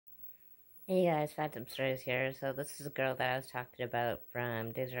Hey guys, Phantom Stories here. So this is a girl that I was talking about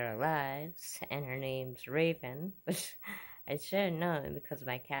from Days of Our Lives, and her name's Raven, which I should have known because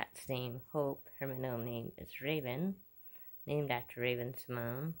my cat's name, Hope, her middle name is Raven, named after Raven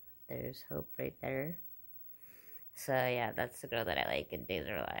Simone. There's Hope right there. So yeah, that's the girl that I like in Days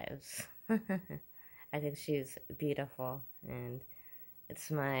of Our Lives. I think she's beautiful, and it's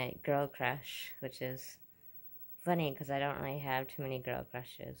my girl crush, which is funny because I don't really have too many girl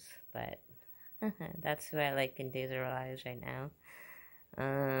crushes, but that's who I like in Days of Our Lives right now.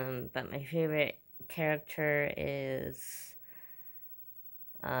 But my favorite character is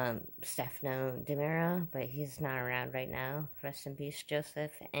Stefano DiMera, but he's not around right now. Rest in peace,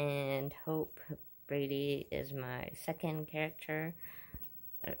 Joseph. And Hope Brady is my second character,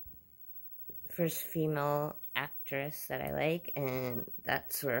 first female actress that I like, and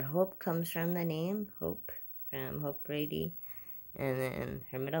that's where Hope comes from, the name Hope, from Hope Brady. And then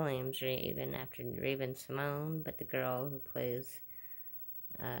her middle name's Raven, after Raven Simone, but the girl who plays,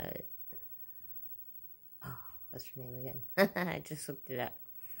 what's her name again? I just looked it up.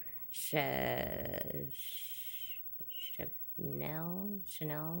 Chanel,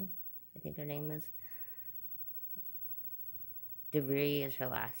 I think her name is. DeVry is her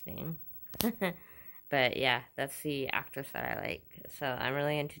last name. But yeah, that's the actress that I like. So I'm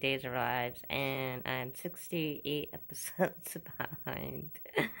really into Days of Our Lives, and I'm 68 episodes behind.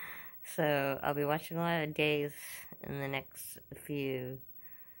 So I'll be watching a lot of days in the next few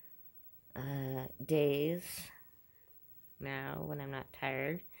days now when I'm not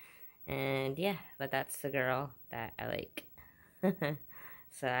tired. And yeah, but that's the girl that I like.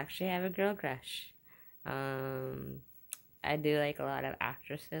 So actually I have a girl crush. I do like a lot of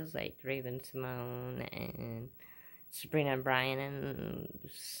actresses like Raven Simone and Sabrina Bryan and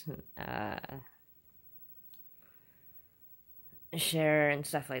Cher and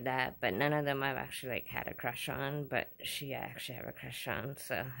stuff like that, but none of them I've actually like had a crush on, but she I actually have a crush on,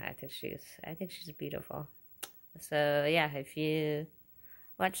 so I think she's beautiful. So yeah, if you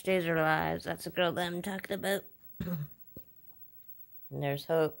watch Days of Our Lives, that's the girl that I'm talking about. And there's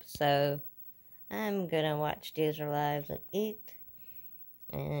Hope, so I'm gonna watch Days of Our Lives and eat,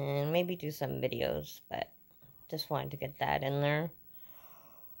 and maybe do some videos, but just wanted to get that in there.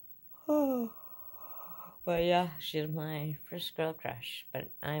 But yeah, she's my first girl crush,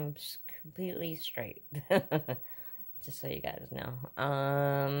 but I'm completely straight. Just so you guys know.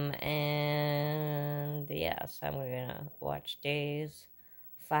 And yeah, so I'm gonna watch Days.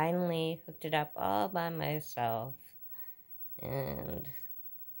 Finally hooked it up all by myself, and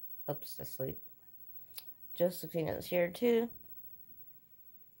Hope's asleep. Josephina's here too.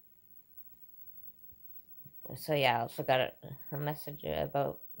 So yeah, I also got a message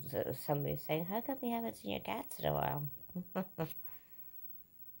about somebody saying, how come we haven't seen your cats in a while?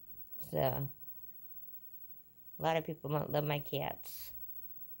 So, a lot of people don't love my cats.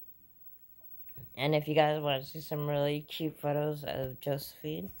 And if you guys want to see some really cute photos of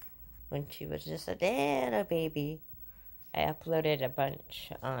Josephine when she was just a little baby, I uploaded a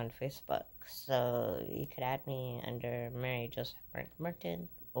bunch on Facebook. So you could add me under Mary Joseph Mark Merton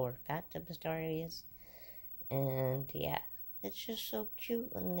or Phantom Stories. And yeah, it's just so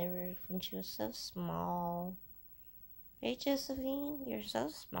cute when she was so small. Hey Josephine, you're so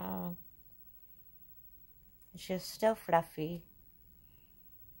small. She's still fluffy.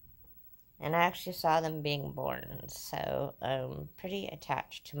 And I actually saw them being born, so I'm pretty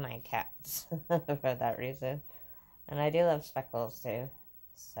attached to my cats for that reason. And I do love Speckles too,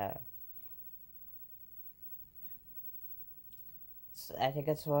 so I think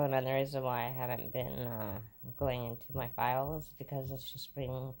it's one other reason why I haven't been going into my files, because it's just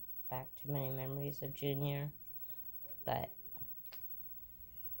bringing back too many memories of Junior. But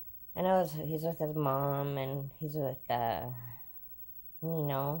I know he's with his mom, and he's with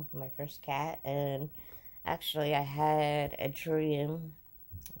Nino, my first cat. And actually I had a dream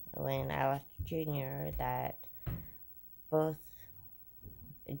when I was Junior that both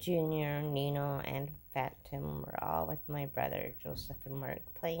Junior, Nino, and Phantom were all with my brother Joseph and Mark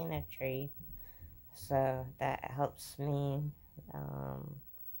playing in a tree. So that helps me.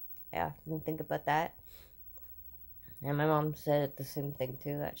 I often think about that. And my mom said the same thing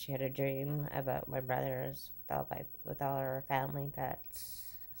too, that she had a dream about my brothers with all our family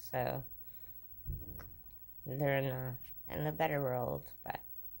pets. So they're in a better world, but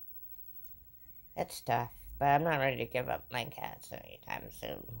it's tough. But I'm not ready to give up my cats anytime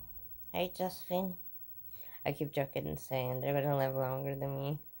soon. Hey, Josephine. I keep joking and saying they're gonna live longer than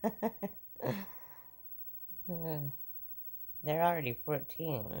me. They're already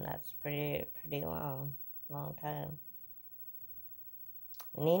 14. That's pretty long time.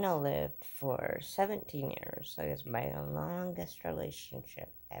 Nino lived for 17 years, so it's my longest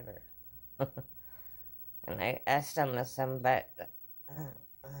relationship ever. And I still miss him, but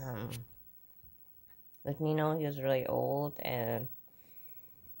with Nino, he was really old, and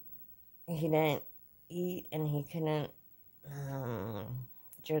he didn't eat, and he couldn't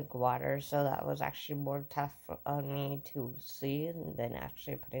drink water, so that was actually more tough on me to see than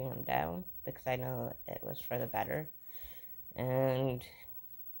actually putting him down, because I know it was for the better. And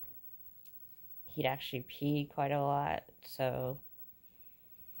he'd actually pee quite a lot, so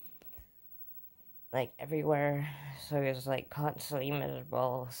like everywhere, so he was like constantly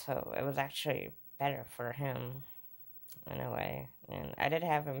miserable, so it was actually better for him in a way. And I did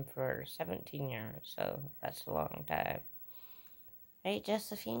have him for 17 years, so that's a long time. Right,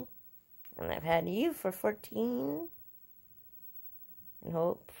 Josephine? And I've had you for 14, and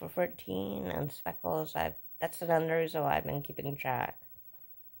Hope for 14, and Speckles. That's another reason why I've been keeping track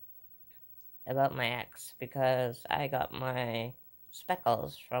about my ex, because I got my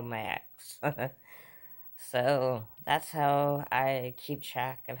Speckles from my ex. So that's how I keep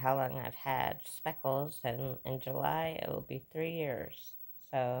track of how long I've had Speckles, and in July it will be 3 years.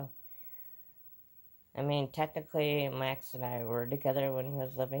 So, I mean, technically my ex and I were together when he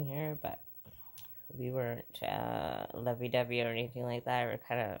was living here, but we weren't lovey-dovey or anything like that. We were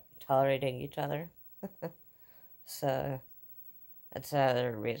kind of tolerating each other. So that's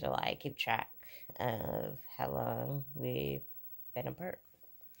another reason why I keep track of how long we've been apart.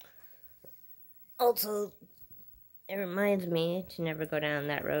 Also, it reminds me to never go down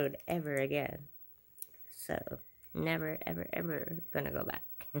that road ever again. So, never, ever, ever gonna go back.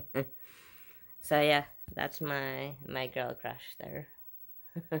 So, yeah, that's my girl crush there.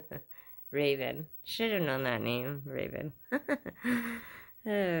 Raven. Should have known that name, Raven. Oh,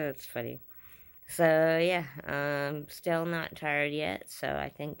 it's funny. So, yeah, still not tired yet. So, I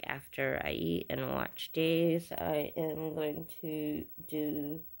think after I eat and watch Days, I am going to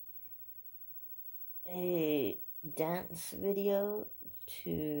do a dance video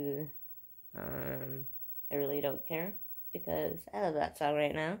to I Really Don't Care, because I love that song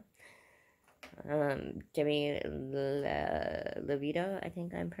right now. Demi Lovato, I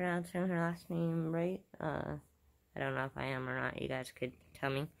think I'm pronouncing her last name right. I don't know if I am or not. You guys could tell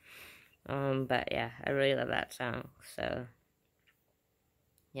me. But yeah, I really love that song. So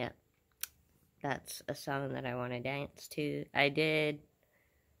yeah, that's a song that I want to dance to. I did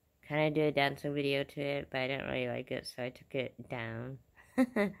kind of do a dancing video to it, but I didn't really like it, so I took it down.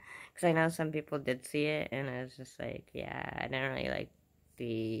 Because I know some people did see it, and I was just like, yeah, I didn't really like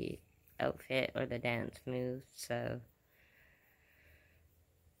the outfit or the dance moves, so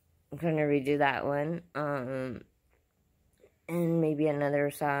I'm going to redo that one. And maybe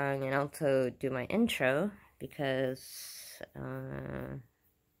another song, and also do my intro, because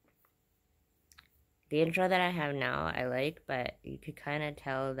the intro that I have now I like, but you could kind of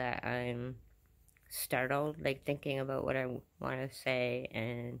tell that I'm startled, like thinking about what I want to say,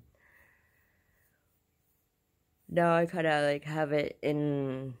 and now I kind of like have it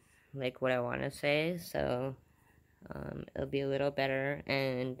in like what I want to say, so it'll be a little better.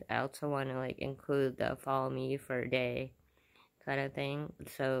 And I also want to like include the follow me for a day kind of thing,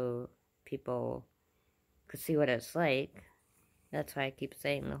 so people could see what it's like. That's why I keep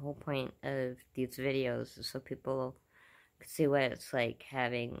saying the whole point of these videos is so people could see what it's like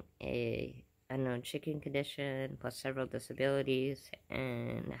having a unknown chicken condition plus several disabilities,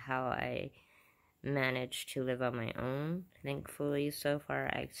 and how I managed to live on my own. Thankfully, so far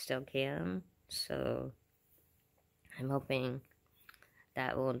I still can. So I'm hoping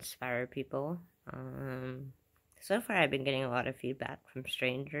that will inspire people. So far I've been getting a lot of feedback from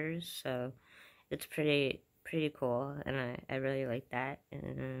strangers, so it's pretty cool, and I really like that.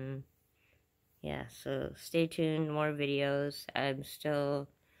 And yeah, so stay tuned, more videos. I'm still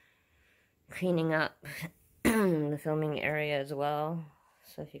cleaning up the filming area as well,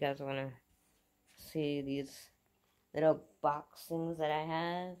 so if you guys want to see these little box things that I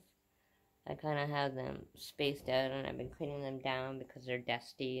have, I kind of have them spaced out, and I've been cleaning them down because they're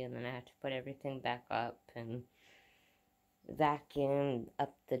dusty, and then I have to put everything back up and vacuum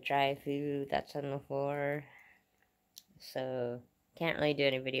up the dry food that's on the floor. So can't really do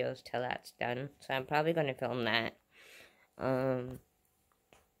any videos till that's done, so I'm probably going to film that,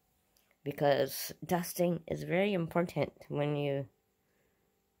 because dusting is very important when you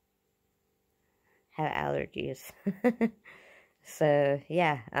have allergies. So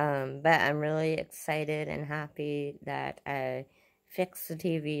yeah, but I'm really excited and happy that I fixed the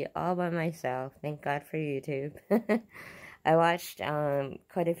TV all by myself. Thank God for YouTube. I watched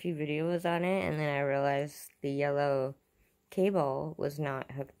quite a few videos on it, and then I realized the yellow cable was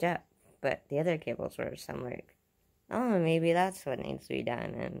not hooked up, but the other cables were. So I'm like, oh, maybe that's what needs to be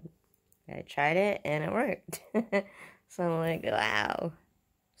done. And I tried it, and it worked. So I'm like, wow,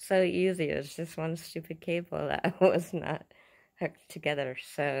 so easy. It was just one stupid cable that was not hooked together.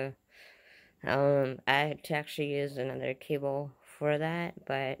 So I had to actually use another cable for that,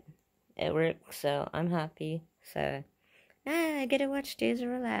 but it worked, so I'm happy. So I get to watch Days of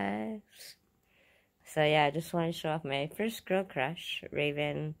Our Lives. So yeah, I just want to show off my first girl crush,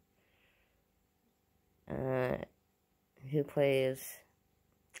 Raven, who plays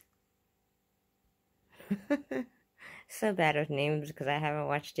so bad with names because I haven't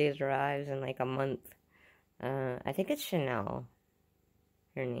watched Days of Our Lives in like a month. I think it's Chanel,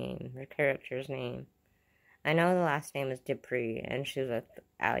 her name, her character's name. I know the last name is Dupree, and she's with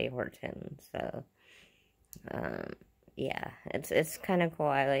Allie Horton, so, yeah, it's kind of cool.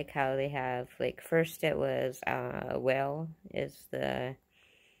 I like how they have, like, first it was, Will is the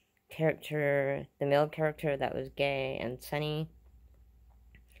character, the male character that was gay and sunny,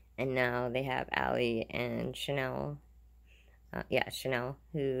 and now they have Allie and Chanel, Chanel,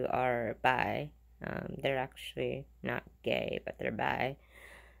 who are bi. They're actually not gay, but they're bi.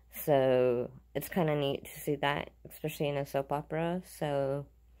 So it's kind of neat to see that, especially in a soap opera. So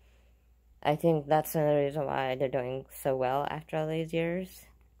I think that's another reason why they're doing so well after all these years.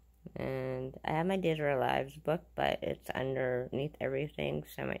 And I have my Days of Our Lives book, but it's underneath everything,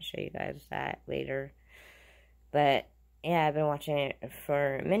 so I might show you guys that later. But yeah, I've been watching it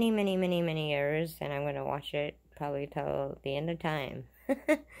for many, many, many, many years, and I'm going to watch it probably till the end of time.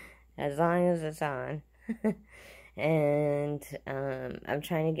 As long as it's on. And I'm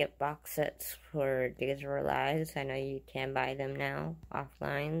trying to get box sets for Days of Our Lives. I know you can buy them now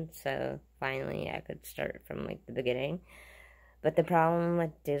offline, so finally I could start from like the beginning. But the problem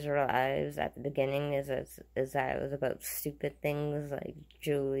with Days of Our Lives at the beginning is that it was about stupid things like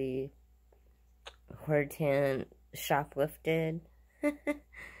Julie Horton shoplifted.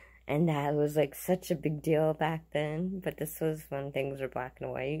 And that was like such a big deal back then, but this was when things were black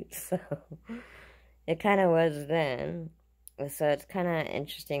and white, so it kind of was then. So it's kind of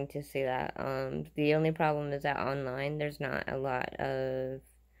interesting to see that. The only problem is that online there's not a lot of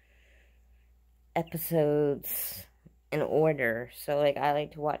episodes in order. So like I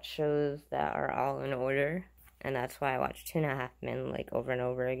like to watch shows that are all in order, and that's why I watch 2.5 Men like over and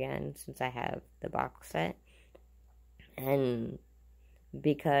over again since I have the box set. And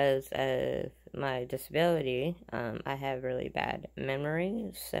because of my disability, I have really bad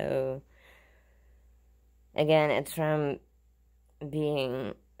memory, so again, it's from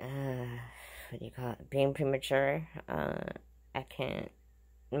being, what do you call it, being premature. I can't,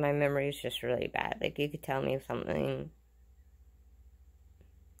 my memory is just really bad. Like, you could tell me something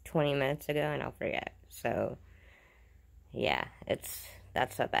 20 minutes ago and I'll forget. So, yeah,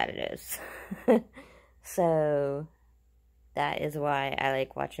 that's how bad it is. So, that is why I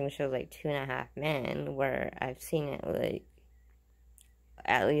like watching shows like 2.5 Men, where I've seen it like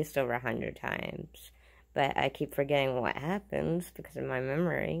at least over 100 times. But I keep forgetting what happens because of my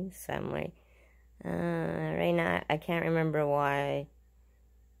memory. So I'm like, right now I can't remember why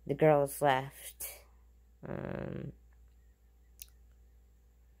the girls left.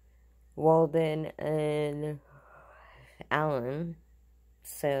 Walden and Alan.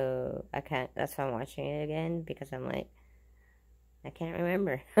 So I can't, that's why I'm watching it again, because I'm like, I can't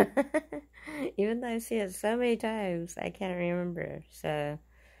remember. Even though I see it so many times, I can't remember. So,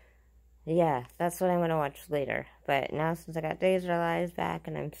 yeah, that's what I'm going to watch later. But now, since I got Days of Our Lives back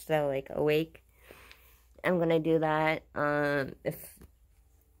and I'm still, like, awake, I'm going to do that.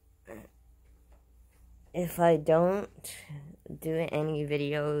 If I don't do any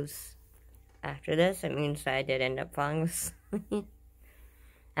videos after this, it means that I did end up falling asleep.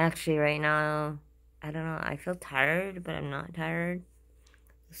 Actually, right now, I don't know, I feel tired, but I'm not tired.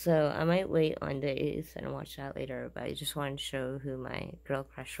 So I might wait on days and watch that later, but I just wanted to show who my girl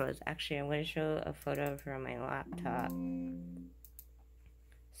crush was. Actually, I'm going to show a photo of her on my laptop.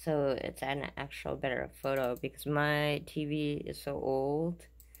 So it's an actual better photo because my TV is so old.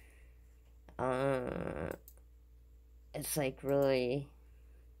 It's like really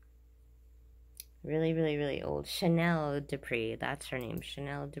old. Chanel Dupree, that's her name,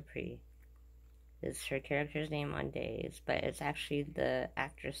 Chanel Dupree. Is her character's name on Days, but it's actually the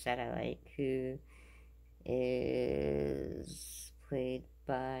actress that I like, who is played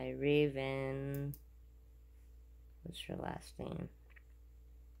by Raven. What's her last name?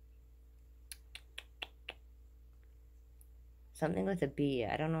 Something with a B.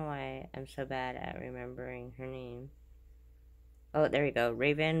 I don't know why I'm so bad at remembering her name. Oh, there we go.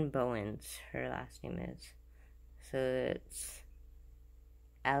 Raven Bowens, her last name is. So it's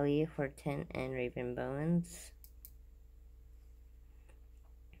Allie Horton and Raven Bowens.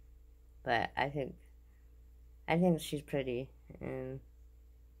 But I think she's pretty, and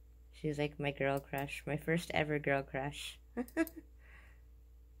she's like my girl crush, my first ever girl crush.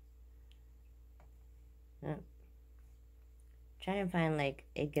 Oh. Trying to find like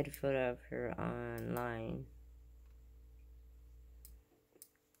a good photo of her online.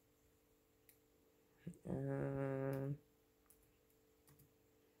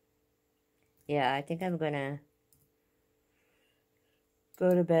 Yeah, I think I'm gonna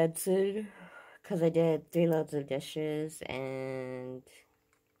go to bed soon because I did 3 loads of dishes and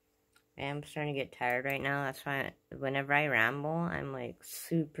I'm starting to get tired right now. That's why whenever I ramble, I'm like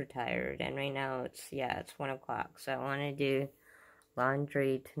super tired. And right now it's 1 o'clock. So I want to do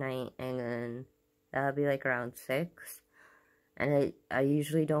laundry tonight, and then that'll be like around 6. And I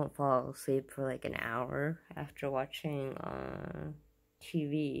usually don't fall asleep for like an hour after watching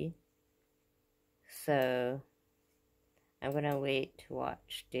TV. So I'm gonna wait to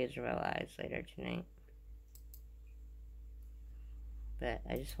watch Days of Our Lives later tonight. But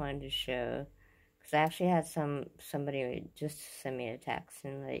I just wanted to show, because I actually had somebody just send me a text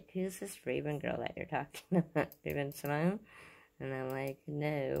and like, who's this Raven girl that you're talking about? Raven Simone? And I'm like,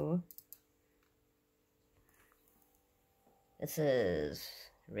 no. This is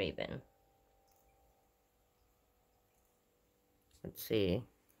Raven. Let's see.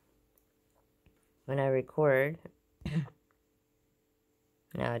 When I record,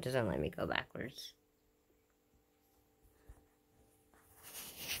 no, it doesn't let me go backwards.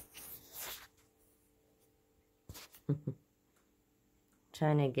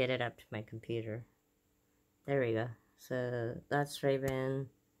 Trying to get it up to my computer. There we go. So that's Raven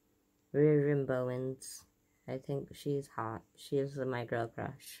Bowens. I think she's hot. She is my girl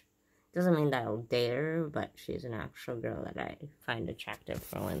crush. Doesn't mean that I'll date her, but she's an actual girl that I find attractive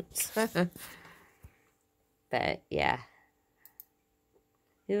for once. But yeah,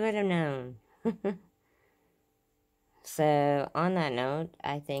 who would have known? So on that note,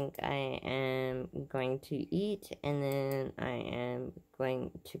 I think I am going to eat, and then I am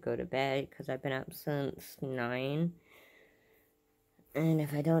going to go to bed because I've been up since 9. And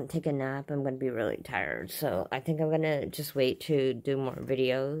if I don't take a nap, I'm going to be really tired. So I think I'm going to just wait to do more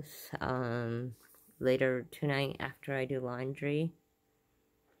videos later tonight after I do laundry.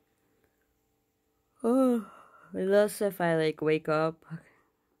 Oh, unless if I like wake up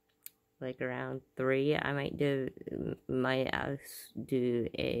like around 3, I might do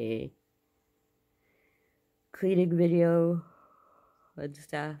a cleaning video and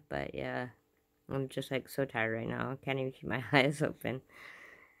stuff. But yeah, I'm just like so tired right now. I can't even keep my eyes open.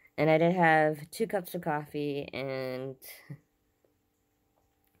 And I did have 2 cups of coffee and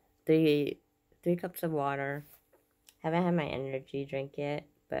 3 cups of water. Haven't had my energy drink yet,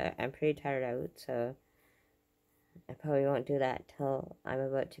 but I'm pretty tired out, so I probably won't do that till I'm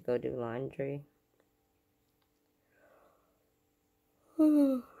about to go do laundry.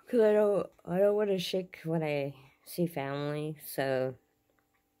 Cause I don't want to shake when I see family. So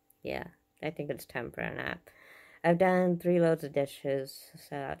yeah, I think it's time for a nap. I've done 3 loads of dishes, so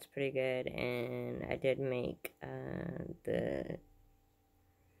that's pretty good. And I did make the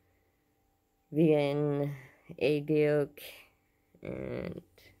vegan egg yolk and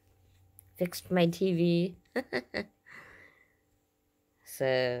fixed my TV.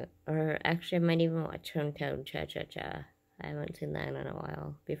 So, or actually I might even watch Hometown Cha-Cha-Cha. I haven't seen that in a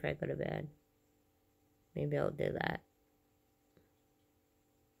while before I go to bed. Maybe I'll do that.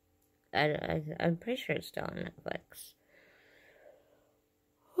 I'm pretty sure it's still on Netflix.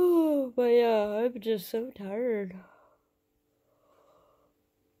 Oh, but yeah, I'm just so tired.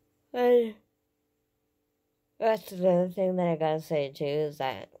 That's another thing that I gotta say too, is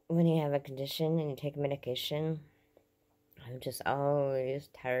that when you have a condition and you take medication, I'm just always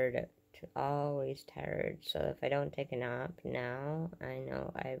tired. Always tired. So if I don't take a nap now, I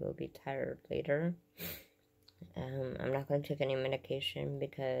know I will be tired later. I'm not going to take any medication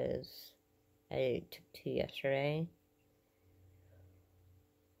because I took 2 yesterday.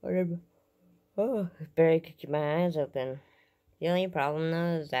 Oh, barely could keep my eyes open. The only problem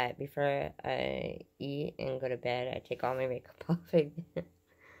though is that before I eat and go to bed, I take all my makeup off again.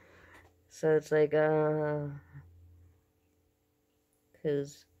 So it's like,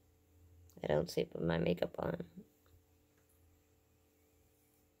 because I don't sleep with my makeup on.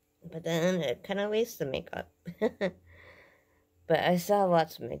 But then it kind of wastes the makeup. But I still have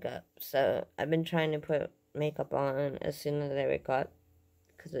lots of makeup, so I've been trying to put makeup on as soon as I wake up,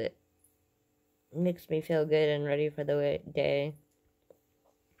 because it makes me feel good and ready for the day.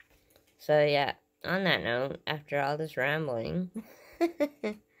 So yeah, on that note, after all this rambling,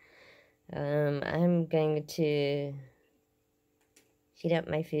 I'm going to heat up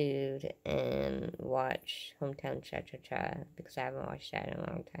my food and watch Hometown Cha-Cha-Cha, because I haven't watched that in a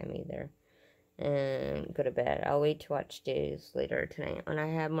long time either, and go to bed. I'll wait to watch Days later tonight when I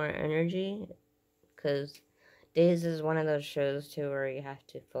have more energy, because Days is one of those shows too where you have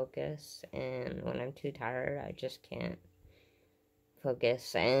to focus, and when I'm too tired, I just can't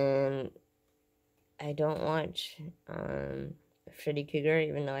focus. And I don't watch Freddy Krueger,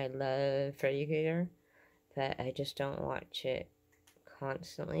 even though I love Freddy Krueger, but I just don't watch it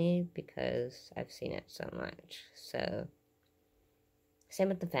constantly because I've seen it so much. So same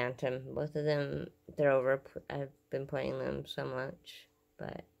with the Phantom. Both of them, they're over. I've been playing them so much,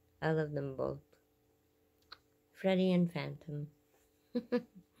 but I love them both. Freddy and Phantom.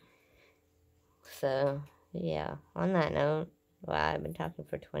 So, yeah, on that note, wow, I've been talking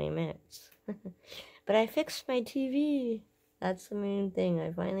for 20 minutes. But I fixed my TV. That's the main thing.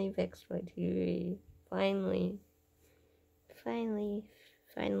 I finally fixed my TV. Finally.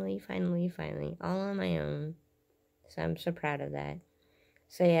 All on my own. So I'm so proud of that.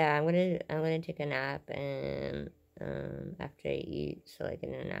 So yeah, I'm gonna take a nap, and after I eat, so like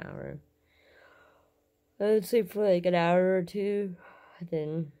in an hour. I would sleep for like an hour or two.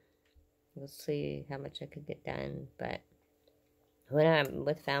 Then we'll see how much I could get done. But when I'm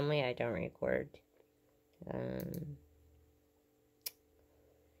with family, I don't record.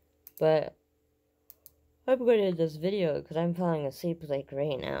 But I'm going to end this video because I'm falling asleep like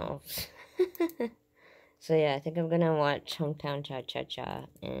right now. So yeah, I think I'm gonna watch Hometown Cha-Cha-Cha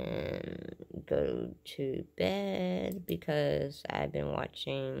and go to bed because I've been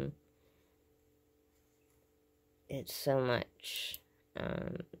watching it so much.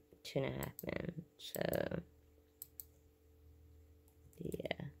 2.5 Men. So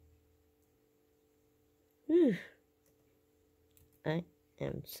yeah. Whew. I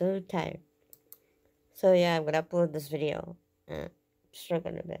am so tired. So yeah, I'm gonna upload this video.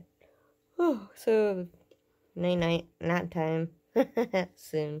 Struggling a bit. Oh, so night, nap time.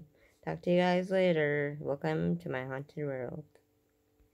 Soon. Talk to you guys later. Welcome to my haunted world.